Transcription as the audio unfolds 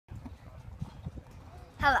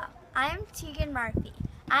Hello, I am Teagan Murphy.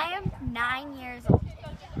 I am 9 years old.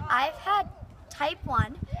 I've had type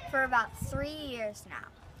 1 for about 3 years now.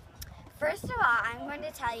 First of all, I'm going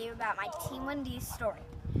to tell you about my T1D story.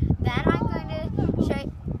 Then I'm going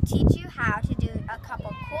to teach you how to do a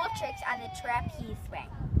couple cool tricks on the trapeze swing.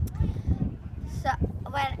 So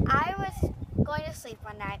when I was going to sleep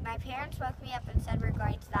one night, my parents woke me up and said we're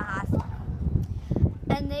going to the hospital.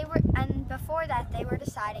 And before that, they were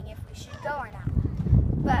deciding if we should go or not.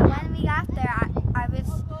 But when we got there,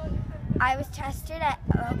 I was tested at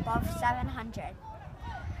above 700.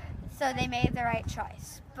 So they made the right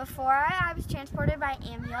choice. Before I was transported by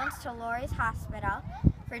ambulance to Lurie's Hospital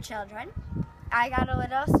for Children. I got a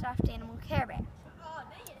little stuffed animal Care Bear.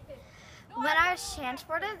 When I was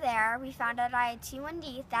transported there, we found out I had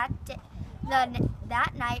T1D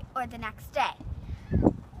that night or the next day.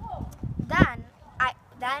 Then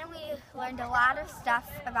we learned a lot of stuff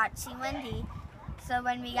about T1D, so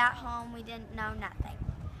when we got home, we didn't know nothing.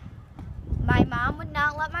 My mom would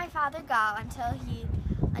not let my father go until he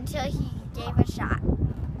gave a shot.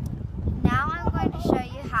 Now I'm going to show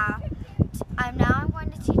you how. I'm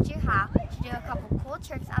going to teach you how to do a couple cool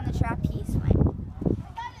tricks on the trapeze swing.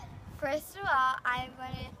 First of all, I'm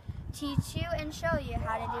going to teach you and show you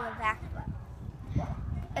how to do a backflip.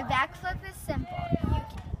 A backflip is simple.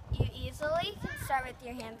 You easily can start with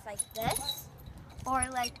your hands like this or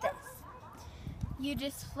like this. You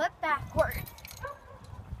just flip backward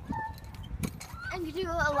and you do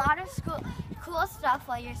a lot of cool stuff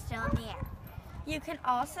while you're still in the air. You can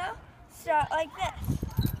also start like this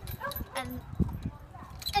and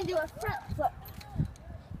do a front flip.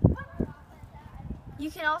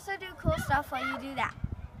 You can also do cool stuff while you do that.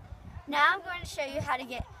 Now I'm going to show you how to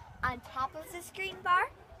get on top of the screen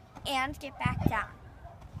bar and get back down.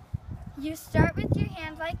 You start with your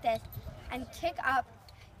hands like this and kick up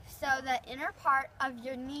so the inner part of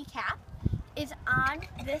your kneecap is on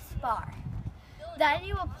this bar. Then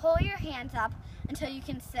you will pull your hands up until you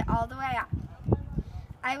can sit all the way up.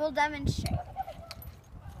 I will demonstrate.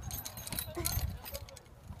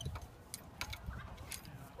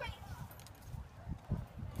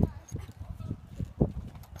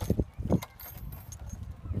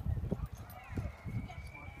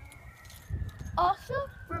 Also,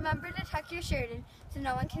 remember to tuck your shirt in so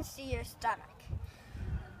no one can see your stomach.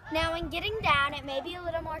 Now, when getting down, it may be a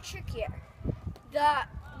little more trickier. The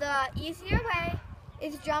easier way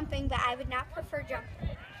is jumping, but I would not prefer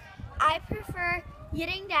jumping. I prefer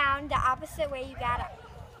getting down the opposite way you got up.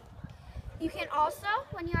 You can also,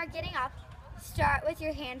 when you are getting up, start with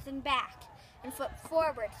your hands in back and flip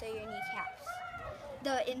forward so your kneecaps,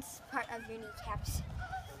 the part of your kneecaps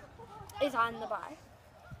is on the bar.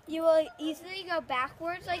 You will easily go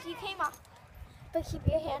backwards like you came up, but keep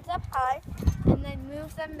your hands up high and then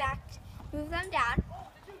move them down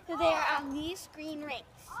so they are on these green rings.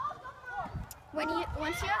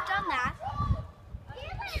 Once you have done that,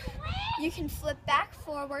 you can flip back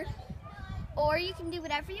forward, or you can do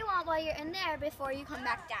whatever you want while you're in there before you come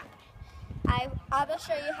back down. I will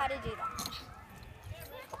show you how to do that.